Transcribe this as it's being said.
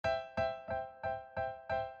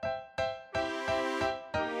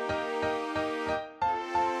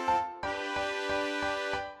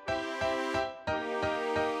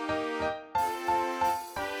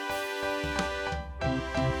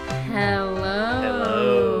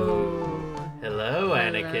Hello. Hello,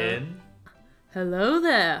 Anakin. Hello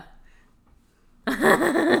there.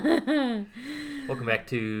 Welcome back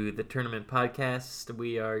to the Tournament Podcast.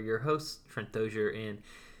 We are your hosts, Trent Dozier and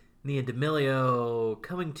Nia D'Amelio,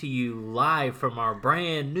 coming to you live from our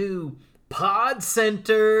brand new Pod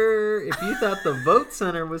Center. If you thought the Vote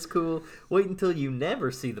Center was cool, wait until you never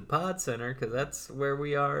see the Pod Center, because that's where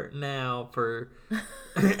we are now for...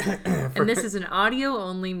 And this is an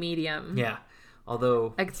audio-only medium. Yeah.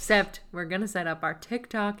 Although... Except we're going to set up our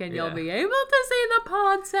TikTok and Yeah. you'll be able to see the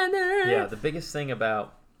Pod Center. Yeah, the biggest thing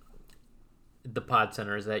about the Pod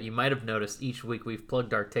Center is that you might have noticed each week we've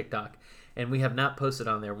plugged our TikTok, and we have not posted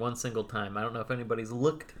on there one single time. I don't know if anybody's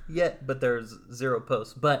looked yet, but there's 0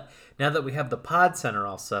 posts. But now that we have the Pod Center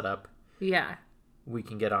all set up, Yeah. we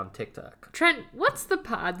can get on TikTok. Trent, what's the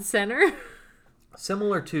Pod Center?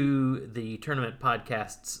 Similar to the Tournament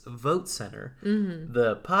Podcast's Vote Center,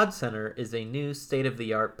 the Pod Center is a new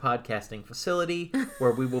state-of-the-art podcasting facility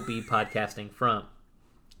where we will be podcasting from.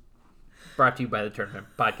 Brought to you by the Tournament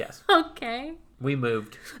Podcast. Okay. We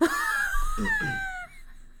moved.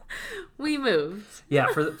 We moved. Yeah,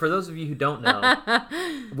 for those of you who don't know,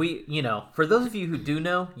 for those of you who do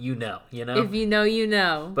know, you know. If you know, you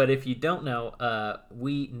know. But if you don't know,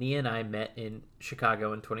 Nia and I met in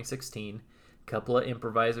Chicago in 2016. Couple of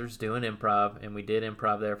improvisers doing improv, and we did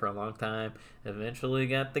improv there for a long time. Eventually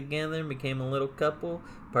got together and became a little couple,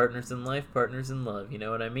 partners in life, partners in love, you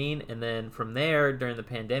know what I mean? And then from there, during the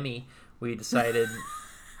pandemic, we decided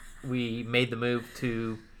we made the move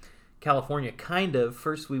to California, kind of.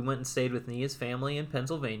 First, we went and stayed with Nia's family in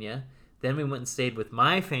Pennsylvania. Then we went and stayed with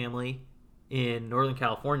my family in Northern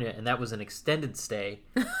California, and that was an extended stay.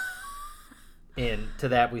 And to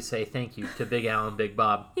that, we say thank you to Big Al and Big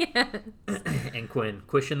Bob. Yes. And Quinn.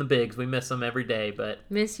 Quish and the Bigs. We miss them every day, but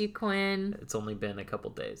Miss you, Quinn. it's only been a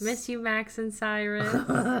couple days. Miss you, Max and Cyrus.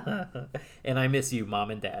 And I miss you,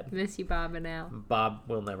 Mom and Dad. Miss you, Bob and Al. Bob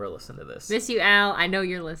will never listen to this. Miss you, Al. I know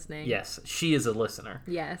you're listening. Yes, she is a listener.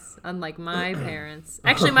 Yes, unlike my parents.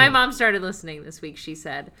 Actually, my mom started listening this week, she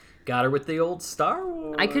said. Got her with the old Star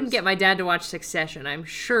Wars. I couldn't get my dad to watch Succession. I'm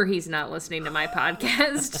sure he's not listening to my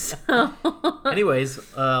podcast. So.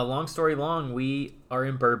 Anyways, long story long, we are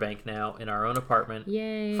in Burbank now in our own apartment.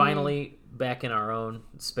 Yay. Finally back in our own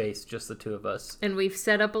space, just the two of us. And we've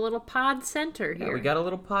set up a little pod center here. Yeah, we got a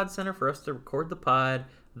little pod center for us to record the pod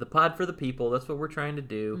for the people. That's what we're trying to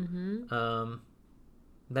do. Mm-hmm.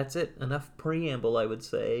 That's it. Enough preamble, I would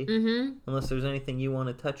say. Mm-hmm. Unless there's anything you want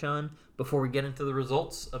to touch on before we get into the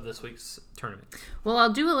results of this week's tournament. Well,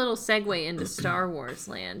 I'll do a little segue into Star Wars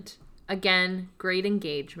Land. Again, great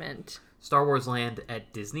engagement. Star Wars Land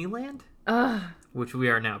at Disneyland? Ugh. Which we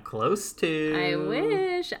are now close to. I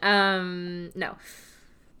wish. No.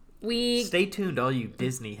 Stay tuned, all you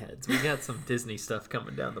Disney heads. We got some Disney stuff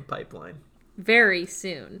coming down the pipeline. Very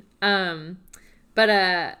soon.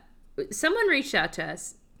 But someone reached out to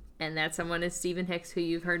us, and that someone is Stephen Hicks, who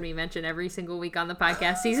you've heard me mention every single week on the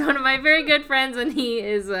podcast. He's one of my very good friends, and he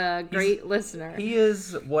is a great listener. He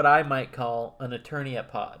is what I might call an attorney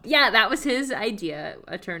at pod. Yeah, that was his idea,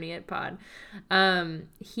 attorney at pod.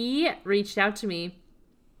 He reached out to me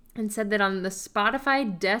and said that on the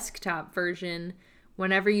Spotify desktop version,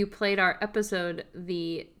 whenever you played our episode,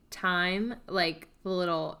 the time, like the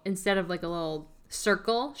little, instead of like a little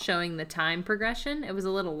circle showing the time progression, it was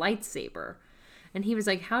a little lightsaber. And he was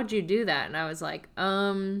like, how'd you do that? And I was like,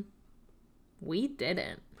 we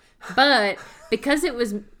didn't. But because it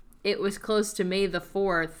was close to May the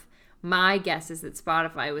 4th, my guess is that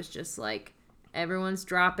Spotify was just like, everyone's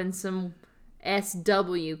dropping some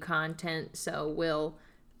SW content, so we'll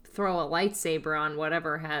throw a lightsaber on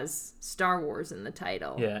whatever has Star Wars in the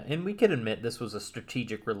title. Yeah, and we can admit this was a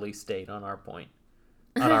strategic release date on our point.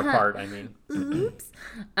 On our part, I mean. Oops.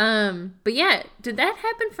 But yeah, did that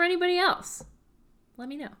happen for anybody else? Let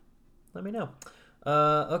me know.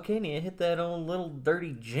 Okay, Nia, hit that old little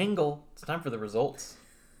dirty jingle. It's time for the results.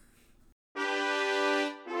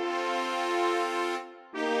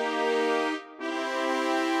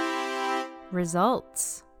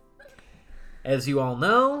 Results. As you all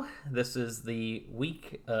know, this is the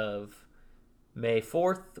week of May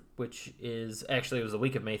 4th, which is, actually it was the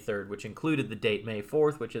week of May 3rd, which included the date May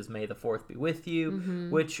 4th, which is May the 4th be with you,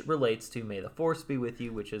 which relates to May the 4th be with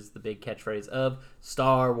you, which is the big catchphrase of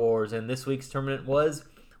Star Wars. And this week's tournament was,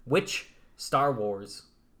 which Star Wars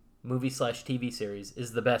movie/TV series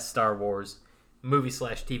is the best Star Wars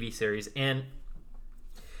movie/TV series? And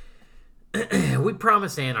we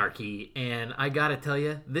promised anarchy, and I gotta tell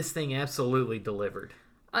you, this thing absolutely delivered.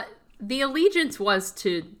 The allegiance was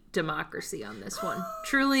to democracy on this one.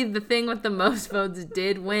 Truly, the thing with the most votes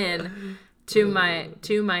did win. To my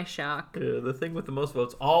shock. The thing with the most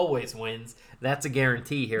votes always wins. That's a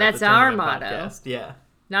guarantee here. That's at the our Tournament motto. Podcast. Yeah.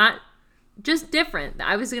 Not just different.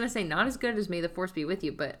 I was gonna say not as good as May the Force Be With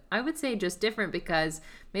You, but I would say just different because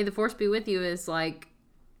May the Force Be With You is like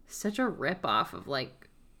such a ripoff of like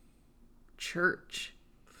church.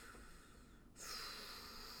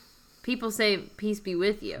 People say peace be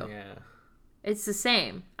with you. Yeah. It's the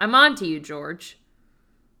same. I'm on to you, George.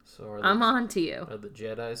 So I'm on to you. Are the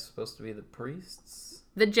Jedi supposed to be the priests?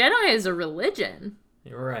 The Jedi is a religion.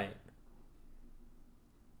 You're right.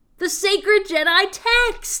 The sacred Jedi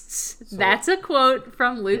texts. That's a quote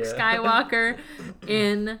from Luke Skywalker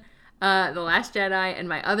in The Last Jedi. And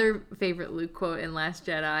my other favorite Luke quote in Last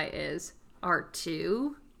Jedi is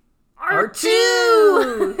R2.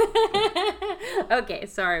 R2! Okay,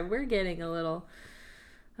 sorry. We're getting a little...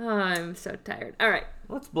 Oh, I'm so tired. All right.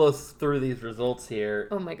 Let's blow through these results here.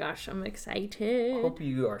 Oh my gosh, I'm excited. Hope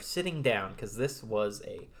you are sitting down because this was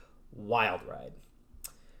a wild ride.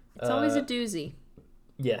 It's always a doozy.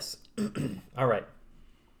 Yes. All right.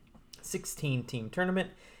 16-team tournament.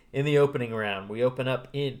 In the opening round, we open up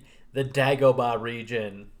in the Dagobah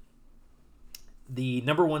region. The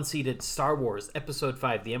number 1 seeded Star Wars Episode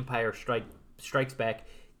 5, The Empire Strikes Back,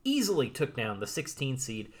 easily took down the 16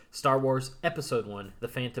 seed Star Wars Episode 1, The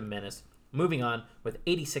Phantom Menace, moving on with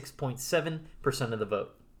 86.7% of the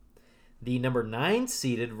vote. The number 9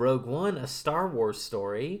 seeded Rogue One, A Star Wars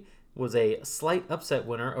Story, was a slight upset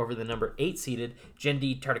winner over the number 8 seeded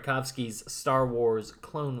Genndy Tartakovsky's Star Wars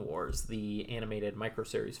Clone Wars, the animated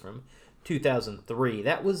microseries from 2003.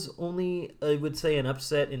 That was only, I would say, an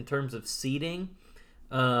upset in terms of seeding,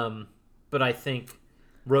 but I think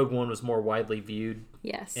Rogue One was more widely viewed.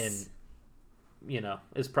 Yes. And,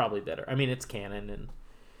 is probably better. I mean, it's canon, and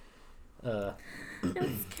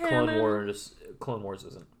Clone Wars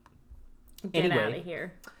isn't. Get out of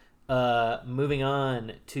here. Moving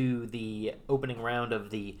on to the opening round of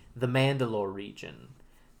the Mandalore region.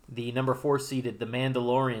 The number 4 seeded The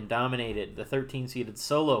Mandalorian dominated the 13 seeded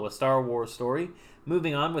Solo, A Star Wars Story,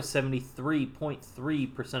 moving on with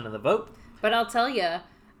 73.3% of the vote. But I'll tell you,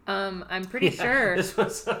 I'm pretty sure this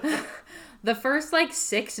was the first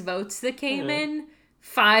 6 votes that came in,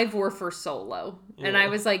 5 were for Solo, and I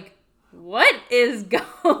was like, "What is going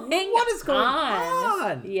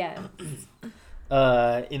on?" Yes.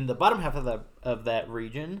 In the bottom half of that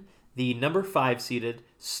region, the number 5 seeded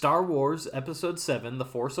Star Wars Episode 7, The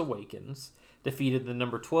Force Awakens, defeated the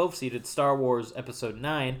number 12 seeded Star Wars Episode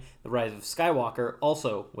 9, The Rise of Skywalker,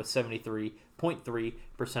 also with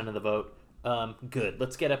 73.3% of the vote. Good.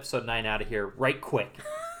 Let's get Episode 9 out of here right quick.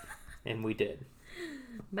 And we did.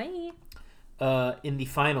 Bye. In the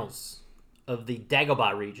finals of the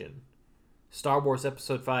Dagobah region, Star Wars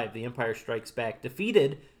Episode 5, The Empire Strikes Back,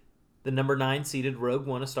 defeated the number 9 seeded Rogue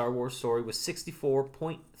One, A Star Wars Story, with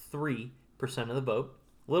 64.3% of the vote.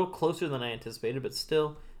 A little closer than I anticipated, but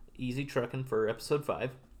still easy trucking for Episode 5.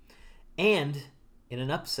 And in an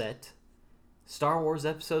upset, Star Wars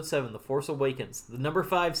Episode 7, The Force Awakens, the number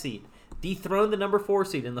 5 seed, dethroned the number 4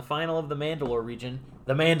 seed in the final of the Mandalore region,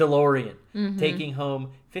 The Mandalorian, taking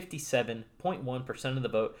home 57.1% of the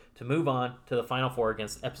vote to move on to the Final Four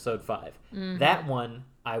against Episode 5. That one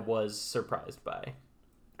I was surprised by.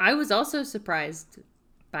 I was also surprised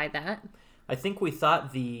by that. I think we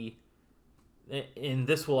thought and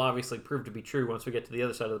this will obviously prove to be true once we get to the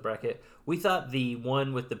other side of the bracket, we thought the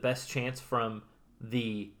one with the best chance from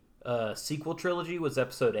the sequel trilogy was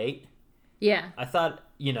Episode 8. Yeah. I thought,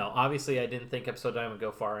 obviously I didn't think Episode 9 would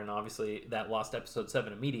go far, and obviously that lost Episode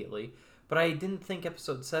 7 immediately, but I didn't think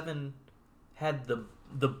Episode 7 had the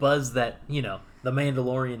buzz that, The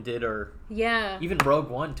Mandalorian did, or even Rogue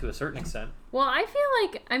One to a certain extent. Well, I feel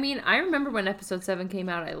like, I remember when Episode 7 came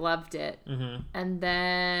out, I loved it. Mm-hmm. And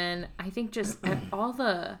then I think just all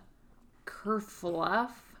the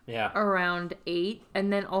kerfluff around 8,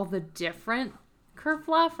 and then all the different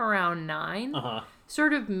kerfluff around 9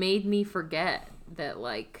 sort of made me forget that,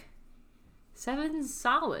 7's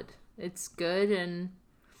solid. It's good, and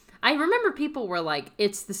I remember people were like,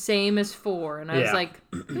 it's the same as 4, and I was like,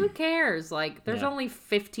 who cares? There's only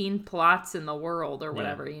 15 plots in the world or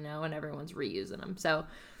whatever, and everyone's reusing them. So,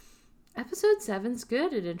 Episode 7's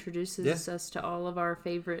good. It introduces us to all of our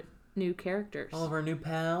favorite new characters. All of our new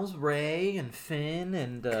pals, Rey and Finn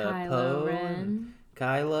and Kylo Poe Ren. And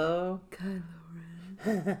Kylo. Kylo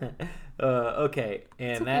Ren. Okay,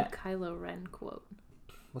 and What's a good Kylo Ren quote?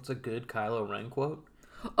 What's a good Kylo Ren quote?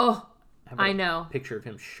 Oh, I know. Picture of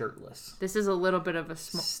him shirtless. This is a little bit of a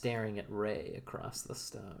staring at Rey across the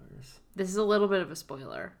stars. This is a little bit of a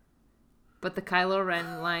spoiler. But the Kylo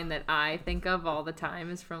Ren line that I think of all the time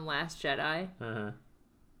is from Last Jedi. Uh-huh.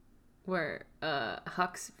 Where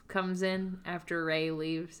Hux comes in after Rey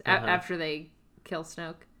leaves. Uh-huh. After they kill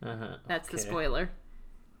Snoke. Uh-huh. That's the Okay. spoiler.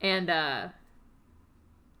 And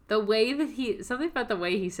the way that something about the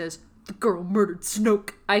way he says, "The girl murdered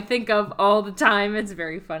Snoke," I think of all the time. It's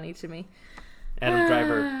very funny to me. Adam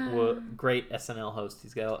Driver, great SNL host.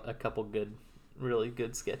 He's got a couple really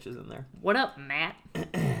good sketches in there. What up, Matt?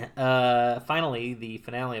 Finally, the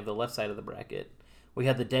finale of the left side of the bracket. We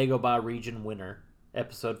had the Dagobah region winner,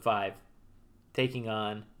 episode 5, taking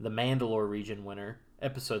on the Mandalore region winner,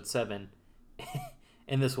 episode 7.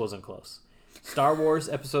 And this wasn't close. Star Wars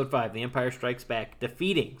episode 5, The Empire Strikes Back,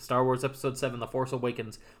 defeating Star Wars episode 7, The Force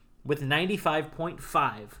Awakens, with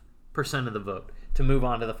 95.5% of the vote to move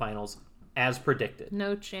on to the finals, as predicted.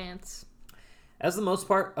 No chance. As the most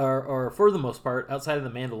part, or for the most part, outside of the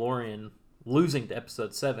Mandalorian losing to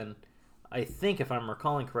episode 7, I think, if I'm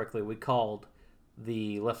recalling correctly, we called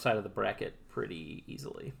the left side of the bracket pretty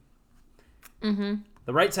easily. Mm-hmm.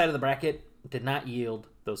 The right side of the bracket did not yield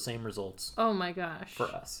those same results Oh my gosh. for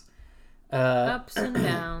us. Ups and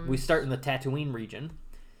downs. We start in the Tatooine region.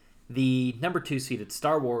 The number 2 seeded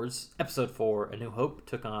Star Wars Episode 4, A New Hope,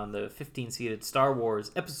 took on the 15 seeded Star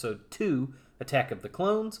Wars Episode 2, Attack of the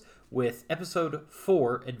Clones, with Episode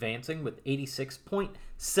 4 advancing with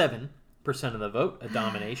 86.7% of the vote, a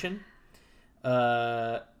domination.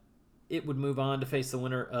 It would move on to face the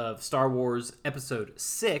winner of Star Wars Episode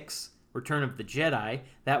 6, Return of the Jedi.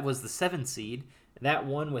 That was the 7 seed. That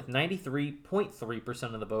won with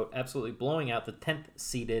 93.3% of the vote, absolutely blowing out the 10th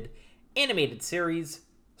seeded animated series,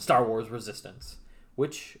 Star Wars Resistance,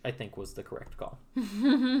 which I think was the correct call.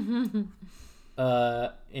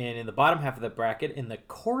 And in the bottom half of the bracket, in the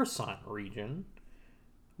Coruscant region,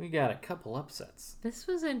 we got a couple upsets. This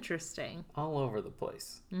was interesting. All over the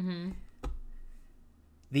place. Mm-hmm.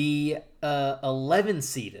 The 11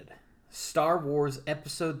 seeded Star Wars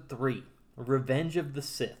Episode 3, Revenge of the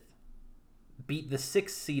Sith, beat the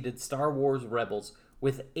 6 seeded Star Wars Rebels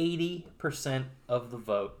with 80% of the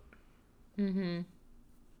vote. Mm-hmm.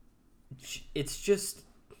 It's just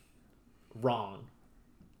wrong.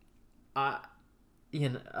 Well,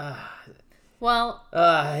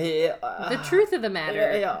 the truth of the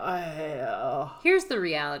matter. Here's the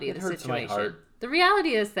reality of the hurts my situation. heart. The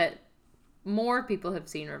reality is that more people have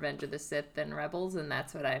seen Revenge of the Sith than Rebels, and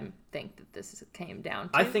that's what I think that this came down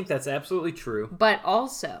to. I think that's absolutely true. But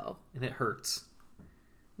also, And it hurts.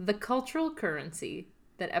 the cultural currency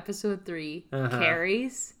that Episode 3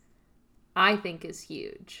 carries, I think, is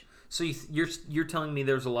huge. So you're telling me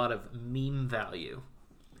there's a lot of meme value?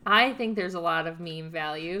 I think there's a lot of meme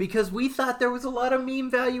value. Because we thought there was a lot of meme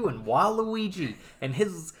value in Waluigi, and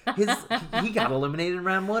his he got eliminated in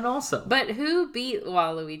round 1 also. But who beat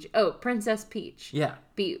Waluigi? Oh, Princess Peach. Yeah.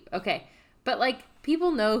 Okay. But like, people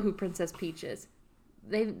know who Princess Peach is.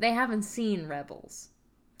 They haven't seen Rebels.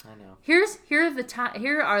 I know. Here are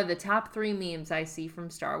the top 3 memes I see from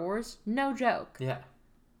Star Wars. No joke. Yeah.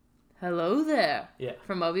 Hello there. Yeah.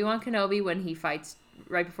 From Obi-Wan Kenobi when he fights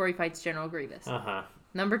right before he fights General Grievous. Uh-huh.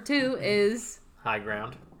 Number 2 is High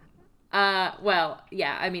ground. well,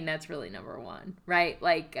 yeah, I mean that's really number 1, right?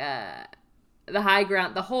 Like the high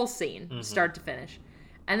ground, the whole scene, start to finish.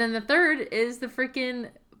 And then the third is the freaking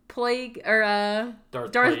plague or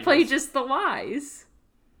Darth Plagueis the Wise.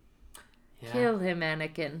 Yeah. Kill him,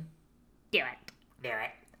 Anakin. Do it.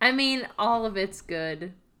 I mean, all of it's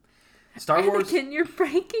good. Star Wars. Anakin, you're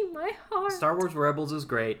breaking my heart. Star Wars Rebels is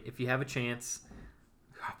great. If you have a chance,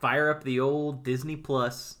 fire up the old Disney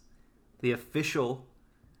Plus, the official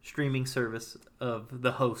streaming service of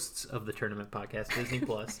the hosts of the Tournament Podcast, Disney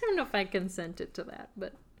Plus. I don't know if I consented to that,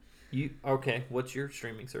 but Okay, what's your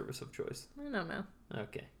streaming service of choice? I don't know.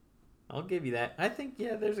 Okay. I'll give you that. I think,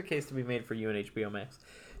 yeah, there's a case to be made for you and HBO Max.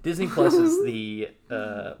 Disney Plus is the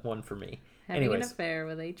one for me. Having an affair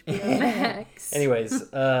with HBO Max. Anyways,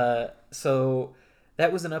 so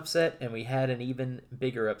that was an upset, and we had an even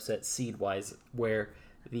bigger upset seed-wise, where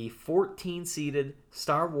the 14-seeded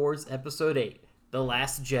Star Wars Episode 8, The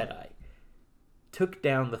Last Jedi, took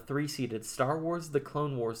down the 3-seeded Star Wars The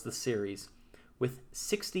Clone Wars The Series with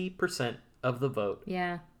 60% of the vote.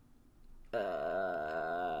 Yeah.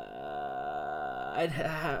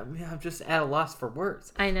 I'm just at a loss for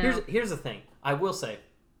words. I know. Here's the thing. I will say,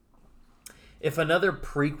 if another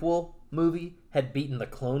prequel movie had beaten the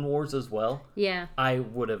Clone Wars as well, Yeah. I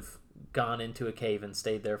would have gone into a cave and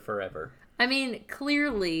stayed there forever. I mean,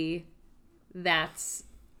 clearly that's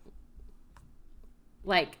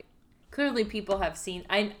like clearly people have seen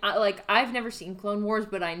I've never seen Clone Wars,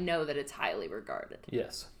 but I know that it's highly regarded.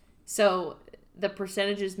 Yes. So the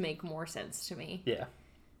percentages make more sense to me. Yeah.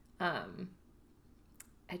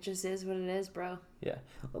 It just is what it is, bro. Yeah.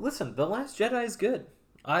 Listen, The Last Jedi is good.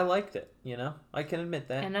 I liked it, you know? I can admit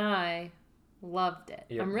that. And I loved it.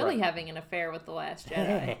 You're I'm really right. having an affair with The Last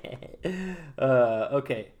Jedi.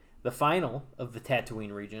 Okay. The final of the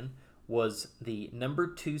Tatooine region was the number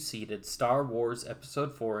 2 seeded Star Wars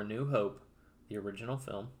Episode 4 A New Hope, the original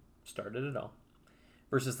film, started it all,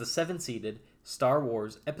 versus the 7 seeded Star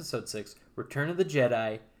Wars Episode 6 Return of the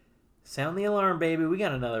Jedi. Sound the alarm, baby. We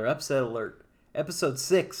got another upset alert. Episode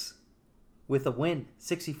 6 with a win,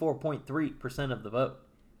 64.3% of the vote,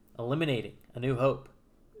 eliminating A New Hope.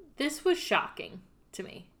 This was shocking to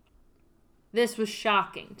me.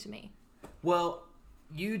 Well,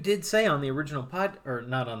 you did say on the original or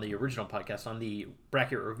not on the original podcast, on the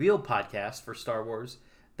Bracket Reveal podcast for Star Wars,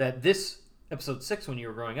 that this Episode 6, when you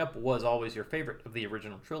were growing up, was always your favorite of the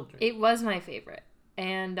original trilogy. It was my favorite.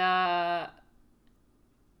 And, I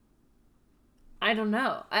don't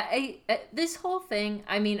know. I this whole thing,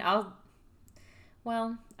 I mean, I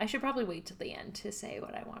should probably wait till the end to say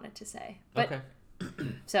what I wanted to say. But, okay.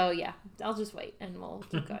 So, yeah, I'll just wait and we'll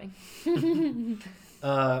keep going.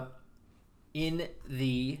 In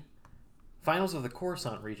the finals of the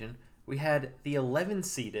Coruscant region, we had the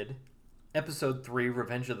 11-seeded Episode 3,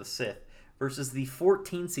 Revenge of the Sith, versus the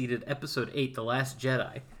 14-seeded Episode 8, The Last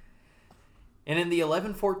Jedi. And in the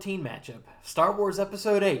 11-14 matchup, Star Wars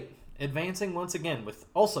Episode 8, advancing once again with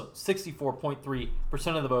also 64.3%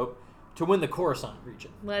 of the vote to win the Coruscant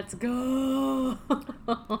region. Let's go!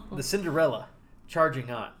 The Cinderella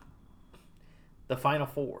charging on. The final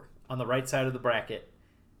 4 on the right side of the bracket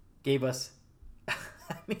gave us...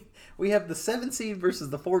 I mean, we have the 7 seed versus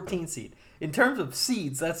the 14 seed. In terms of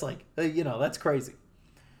seeds, that's like, that's crazy.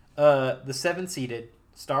 The 7-seeded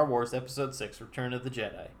Star Wars Episode 6, Return of the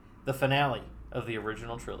Jedi, the finale of the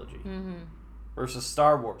original trilogy, versus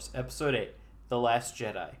Star Wars Episode 8, The Last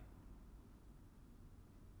Jedi.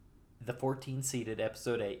 The 14-seeded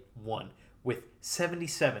Episode 8 won with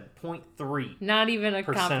 77.3%. Not even a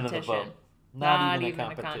competition. Of the vote. Not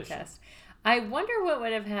even a contest. I wonder what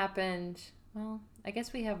would have happened. Well, I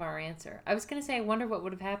guess we have our answer. I was going to say, I wonder what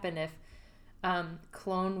would have happened if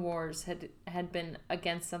Clone Wars had been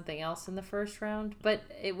against something else in the first round, but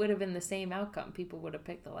it would have been the same outcome. People would have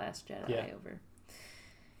picked The Last Jedi over.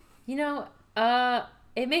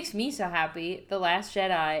 It makes me so happy. The Last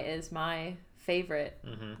Jedi is my favorite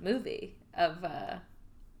movie of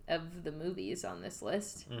the movies on this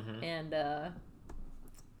list. And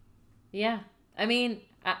I mean,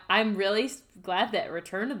 I'm really glad that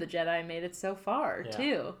Return of the Jedi made it so far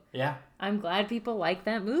too. Yeah. I'm glad people like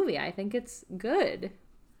that movie. I think it's good.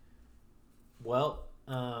 Well,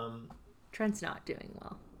 Trent's not doing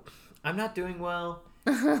well. I'm not doing well.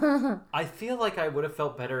 I feel like I would have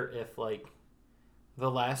felt better if, like,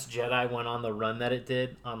 The Last Jedi went on the run that it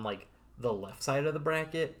did on, like, the left side of the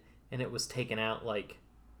bracket, and it was taken out, like,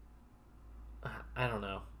 I don't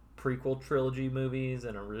know, prequel trilogy movies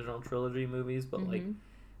and original trilogy movies, but, like,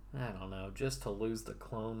 I don't know, just to lose the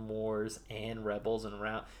Clone Wars and Rebels in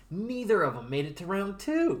round... Neither of them made it to round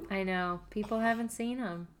 2. I know. People haven't seen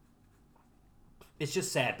them. It's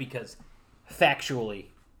just sad because, factually...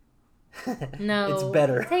 No. It's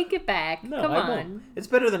better. Take it back. No, Come I on. won't. It's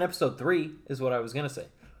better than Episode 3, is what I was going to say.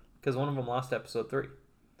 Because one of them lost Episode 3.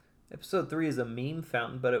 Episode 3 is a meme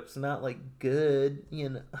fountain, but it's not, like, good,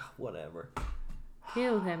 whatever.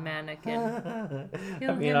 Kill him, Anakin.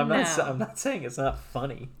 I mean, I'm not saying it's not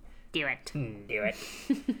funny. Do it. Do it.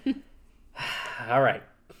 All right.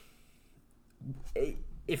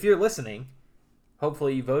 If you're listening,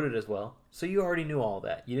 hopefully you voted as well. So you already knew all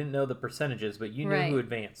that. You didn't know the percentages, but you knew who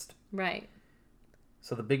advanced. Right.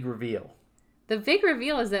 So the big reveal. The big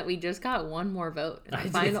reveal is that we just got one more vote in the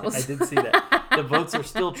finals. I did see that. The votes are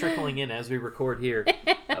still trickling in as we record here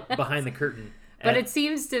behind the curtain. But it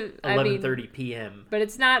seems to... 11:30 p.m. But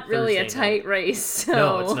it's not really Thursday a tight night. race. So.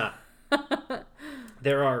 No, it's not.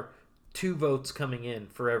 There are 2 votes coming in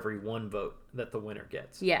for every 1 vote that the winner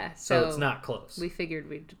gets. Yeah. So it's not close. We figured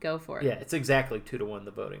we'd go for it. Yeah, it's exactly 2-1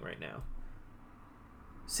 the voting right now.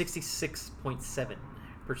 66.7%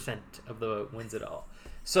 of the vote wins it all.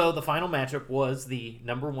 So the final matchup was the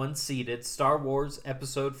number 1 seeded Star Wars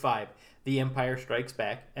Episode 5, The Empire Strikes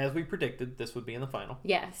Back. As we predicted, this would be in the final.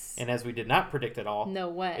 Yes. And as we did not predict at all, no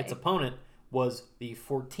way. Its opponent was the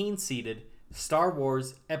 14 seeded Star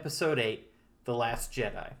Wars Episode 8, The Last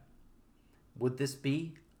Jedi. Would this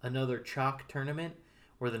be another chalk tournament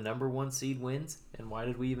where the number 1 seed wins? And why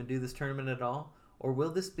did we even do this tournament at all? Or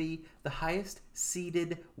will this be the highest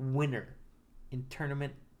seeded winner in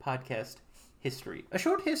tournament podcast history? A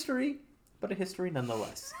short history, but a history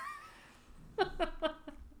nonetheless.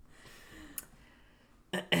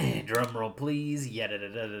 Drum roll, please.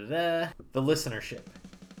 The listenership,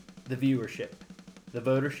 the viewership, the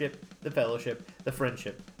votership, the fellowship, the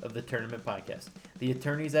friendship of the Tournament Podcast. The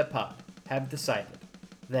attorneys at Pod have decided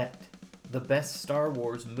that the best Star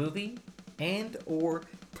Wars movie and or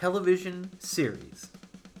television series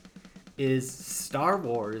is Star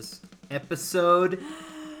Wars Episode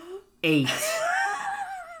 8,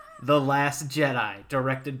 The Last Jedi,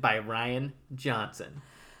 directed by Rian Johnson.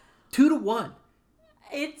 2-1.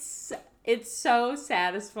 It's so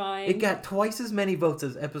satisfying. It got twice as many votes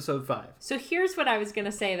as Episode 5. So here's what I was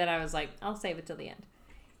gonna say that I was like, I'll save it till the end.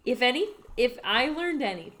 If I learned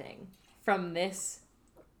anything from this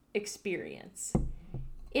experience,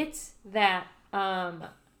 it's that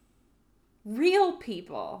real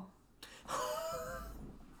people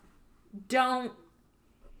don't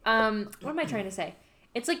what am I trying to say?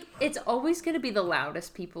 It's like it's always gonna be the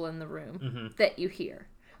loudest people in the room that you hear.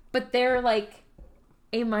 But they're like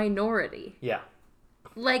a minority. Yeah.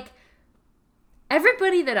 Like,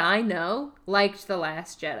 everybody that I know liked The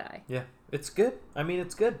Last Jedi. Yeah. It's good. I mean,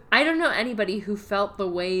 it's good. I don't know anybody who felt the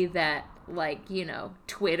way that, like, you know,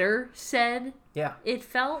 Twitter said it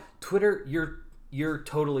felt. Twitter, you're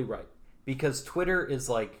totally right. Because Twitter is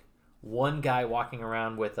like one guy walking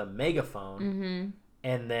around with a megaphone,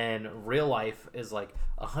 and then real life is like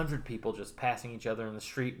 100 people just passing each other in the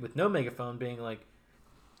street with no megaphone being like,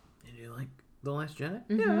 did you like The Last Jedi?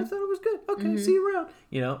 Yeah, I thought it was good. Okay, see you around.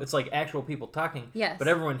 You know, it's like actual people talking. Yes. But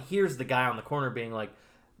everyone hears the guy on the corner being like,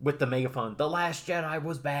 with the megaphone, The Last Jedi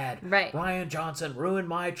was bad. Right. Rian Johnson ruined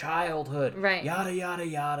my childhood. Right. Yada, yada,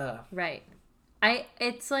 yada. Right.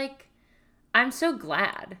 It's like, I'm so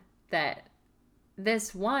glad that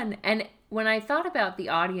this won. And when I thought about the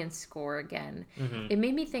audience score again, it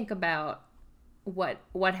made me think about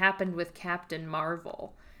what happened with Captain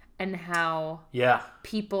Marvel. And how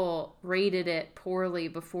people rated it poorly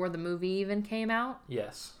before the movie even came out.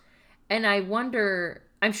 Yes. And I wonder,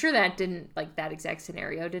 I'm sure that that exact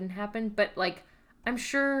scenario didn't happen, but like, I'm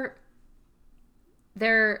sure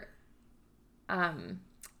there,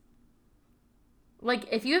 like,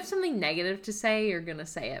 if you have something negative to say, you're going to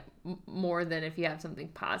say it more than if you have something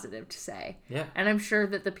positive to say. Yeah. And I'm sure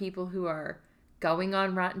that the people who are going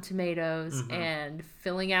on Rotten Tomatoes and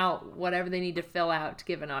filling out whatever they need to fill out to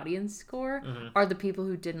give an audience score are the people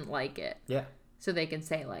who didn't like it. Yeah. So they can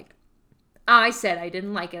say like, I said I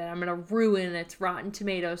didn't like it and I'm going to ruin its Rotten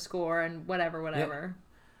Tomato score and whatever. Yeah.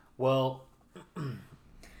 Well,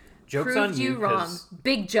 joke's Proved on you. Wrong.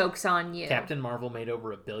 Big joke's on you. Captain Marvel made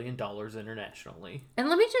over $1 billion internationally. And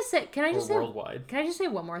let me just say, worldwide. Can I just say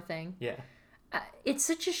one more thing? Yeah. It's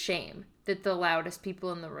such a shame that the loudest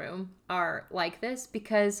people in the room are like this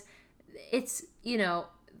because it's, you know,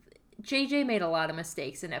 JJ made a lot of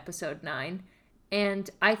mistakes in episode 9. And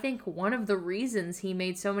I think one of the reasons he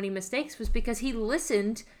made so many mistakes was because he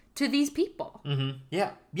listened to these people.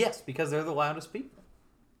 Yeah. Yes, because they're the loudest people.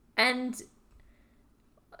 And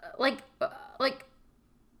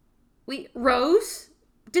Rose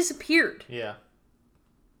disappeared. Yeah.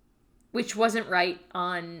 Which wasn't right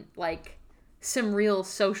on like some real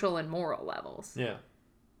social and moral levels. Yeah.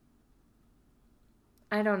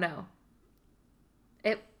 I don't know.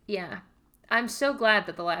 Yeah. I'm so glad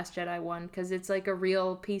that The Last Jedi won because it's like a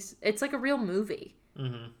real piece. It's like a real movie.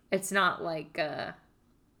 It's not like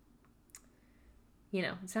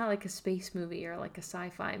it's not like a space movie or like a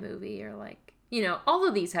sci-fi movie or like, you know, all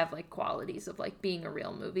of these have like qualities of like being a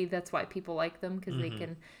real movie. That's why people like them because they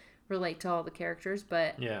can relate to all the characters.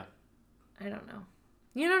 But yeah, I don't know.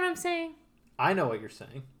 You know what I'm saying? I know what you're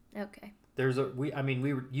saying. Okay.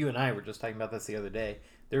 You and I were just talking about this the other day.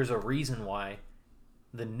 There's a reason why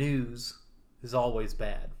the news is always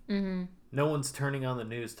bad. No one's turning on the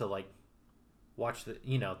news to like watch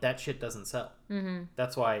that shit doesn't sell.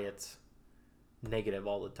 That's why it's negative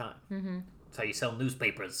all the time. That's how you sell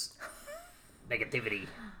newspapers. Negativity.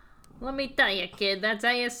 Let me tell you, kid, that's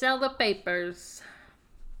how you sell the papers.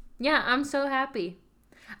 Yeah, I'm so happy.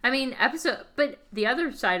 I mean, but the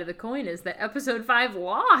other side of the coin is that episode 5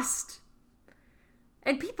 lost.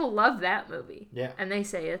 And people love that movie. Yeah. And they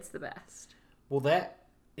say it's the best. Well,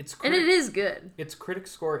 and it is good. Its critic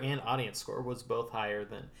score and audience score was both higher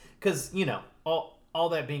than... Because, you know, all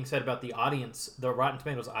that being said about the Rotten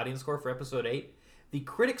Tomatoes audience score for episode 8, the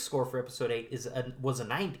critic score for episode 8 was a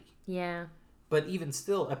 90. Yeah. But even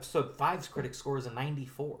still, episode 5's critic score is a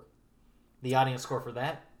 94. The audience score for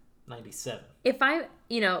that, 97.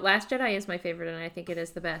 Last Jedi is my favorite and I think it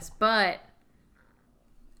is the best, but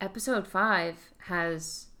episode 5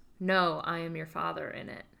 has No, I Am Your Father in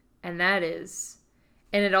it. And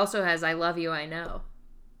it also has I Love You, I Know.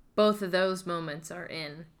 both of those moments are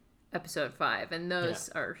in episode 5, and those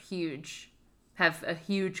are huge, have a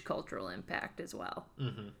huge cultural impact as well.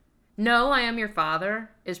 Mm-hmm. No, I Am Your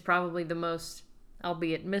Father is probably the most,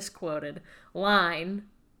 albeit misquoted, line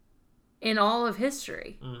in all of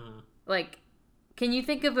history. Mm-hmm. Like, can you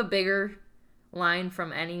think of a bigger line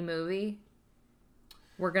from any movie?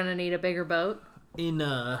 We're gonna need a bigger boat.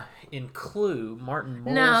 In Clue, Martin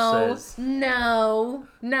Mull says... No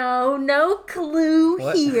clue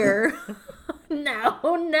What? here. No.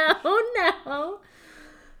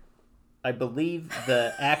 I believe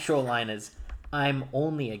the actual line is, I'm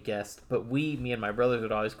only a guest, but me and my brothers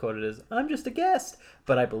would always quote it as, I'm just a guest.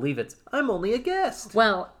 But I believe it's, I'm only a guest.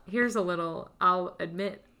 Well, here's a little, I'll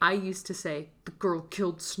admit, I used to say, the girl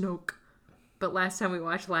killed Snoke. But last time we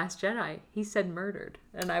watched Last Jedi, he said murdered.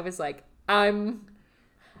 And I was like, I'm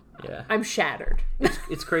shattered.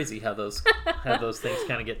 It's crazy how those things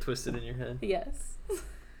kind of get twisted in your head. Yes.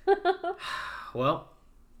 Well,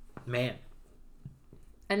 man.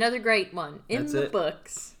 Another great one in That's the it.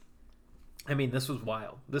 books. I mean, this was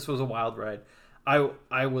wild. This was a wild ride.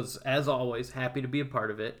 I was, as always, happy to be a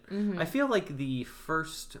part of it. Mm-hmm. I feel like the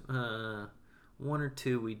first one or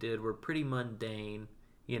two we did were pretty mundane,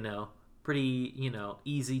 pretty,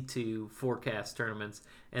 easy to forecast tournaments.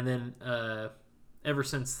 And then ever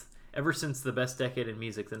since the best decade in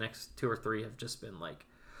music, the next 2 or 3 have just been like,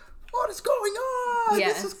 what is going on?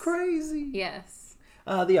 Yes. This is crazy. Yes.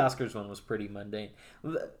 The Oscars one was pretty mundane.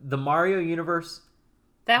 The Mario universe,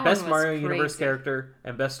 That best one was Mario crazy. universe character,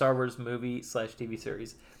 and best Star Wars movie/TV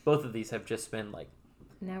series. Both of these have just been like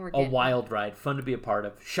Now we're a getting... wild ride, fun to be a part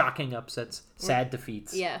of, shocking upsets, sad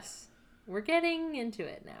defeats. Yes. We're getting into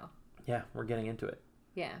it now. Yeah, we're getting into it.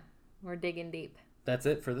 Yeah. We're digging deep. That's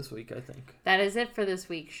it for this week, I think. That is it for this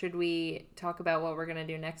week. Should we talk about what we're going to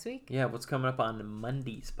do next week? Yeah, what's coming up on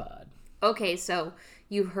Monday's pod? Okay, so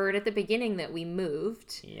you heard at the beginning that we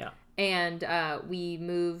moved. Yeah. And we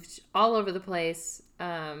moved all over the place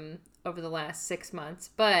over the last 6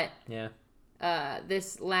 months. But Yeah.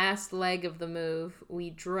 this last leg of the move,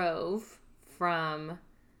 we drove from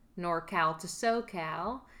NorCal to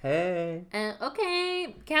SoCal. Hey.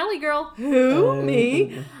 Okay, Cali girl. Who?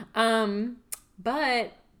 Me.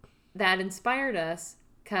 But that inspired us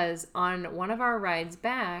because on one of our rides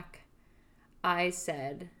back, I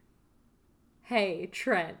said, hey,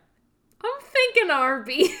 Trent, I'm thinking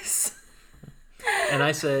Arby's. And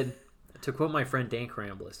I said, to quote my friend Dan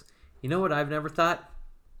Caramblus, you know what I've never thought?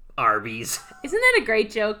 Arby's. Isn't that a great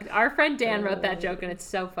joke? Our friend Dan wrote that joke, and it's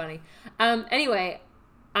so funny. Anyway,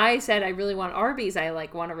 I said I really want Arby's. I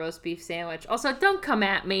want a roast beef sandwich. Also, don't come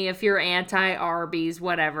at me if you're anti-Arby's,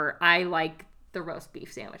 whatever. I like the roast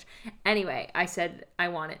beef sandwich. Anyway, I said I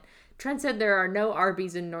want it. Trent said there are no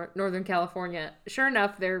Arby's in Northern California. Sure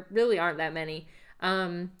enough, there really aren't that many.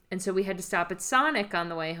 And so we had to stop at Sonic on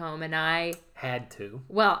the way home, and I... Had to.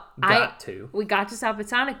 Well, to. We got to stop at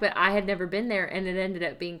Sonic, but I had never been there, and it ended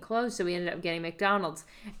up being closed, so we ended up getting McDonald's.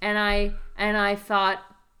 And I thought,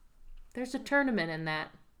 there's a tournament in that.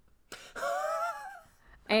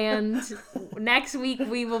 And next week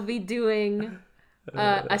we will be doing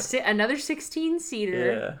another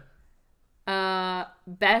 16-seater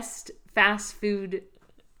best fast food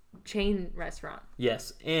chain restaurant.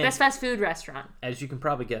 Yes. And best fast food restaurant. as you can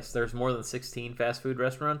probably guess, there's more than 16 fast food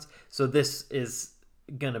restaurants. So this is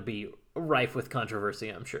going to be rife with controversy,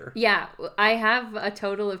 I'm sure. Yeah, I have a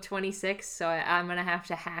total of 26, so I'm going to have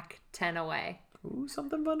to hack 10 away. Ooh,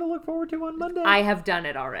 something fun to look forward to on Monday. I have done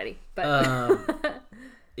it already. But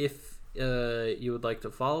If you would like to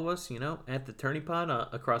follow us, at the Tourney Pod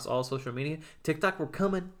across all social media. TikTok, we're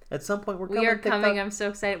coming. At some point, we're coming. we are TikTok. coming. I'm so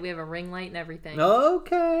excited. We have a ring light and everything.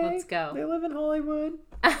 Okay. Let's go. They live in Hollywood.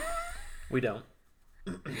 We don't.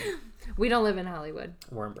 We don't live in Hollywood.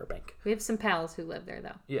 We're in Burbank. We have some pals who live there,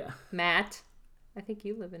 though. Yeah. Matt, I think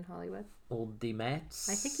you live in Hollywood. Old D. Mats.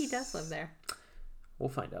 I think he does live there. We'll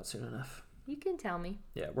find out soon enough. You can tell me.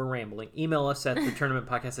 Yeah, we're rambling. Email us at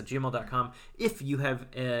thetournamentpodcast@gmail.com if you have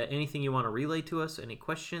anything you want to relay to us, any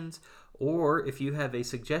questions, or if you have a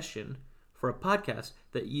suggestion for a podcast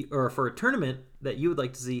or for a tournament that you would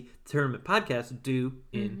like to see the Tournament Podcast do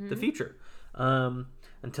in the future.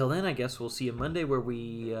 Until then, I guess we'll see you Monday where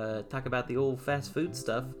we talk about the old fast food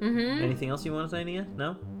stuff. Anything else you want to say, Nia?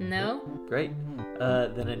 No? No? Great.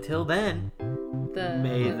 Then until then,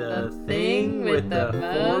 may the thing with the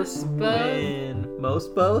force most win.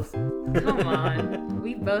 Most both? Come on.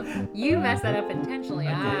 We both... You messed that up intentionally.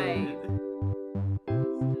 I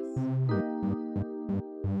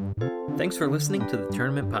did. Thanks for listening to the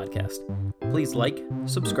Tournament Podcast. Please like,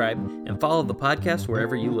 subscribe, and follow the podcast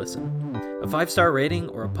wherever you listen. A 5-star rating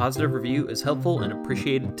or a positive review is helpful and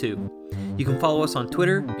appreciated too. You can follow us on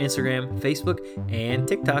Twitter, Instagram, Facebook, and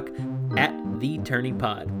TikTok at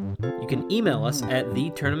TheTourneyPod. You can email us at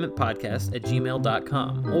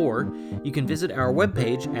thetournamentpodcast@gmail.com, or you can visit our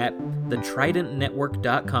webpage at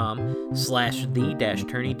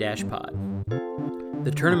thetridentnetwork.com/the-tourney-pod. The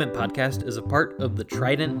Tournament Podcast is a part of the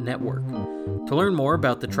Trident Network. To learn more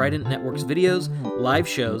about the Trident Network's videos, live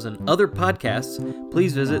shows, and other podcasts,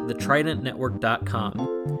 please visit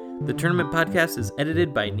thetridentnetwork.com. The Tournament Podcast is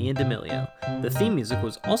edited by Nia D'Amelio. The theme music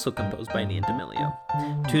was also composed by Nia D'Amelio.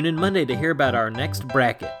 Tune in Monday to hear about our next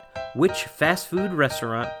bracket. Which fast food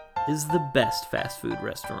restaurant is the best fast food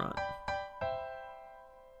restaurant?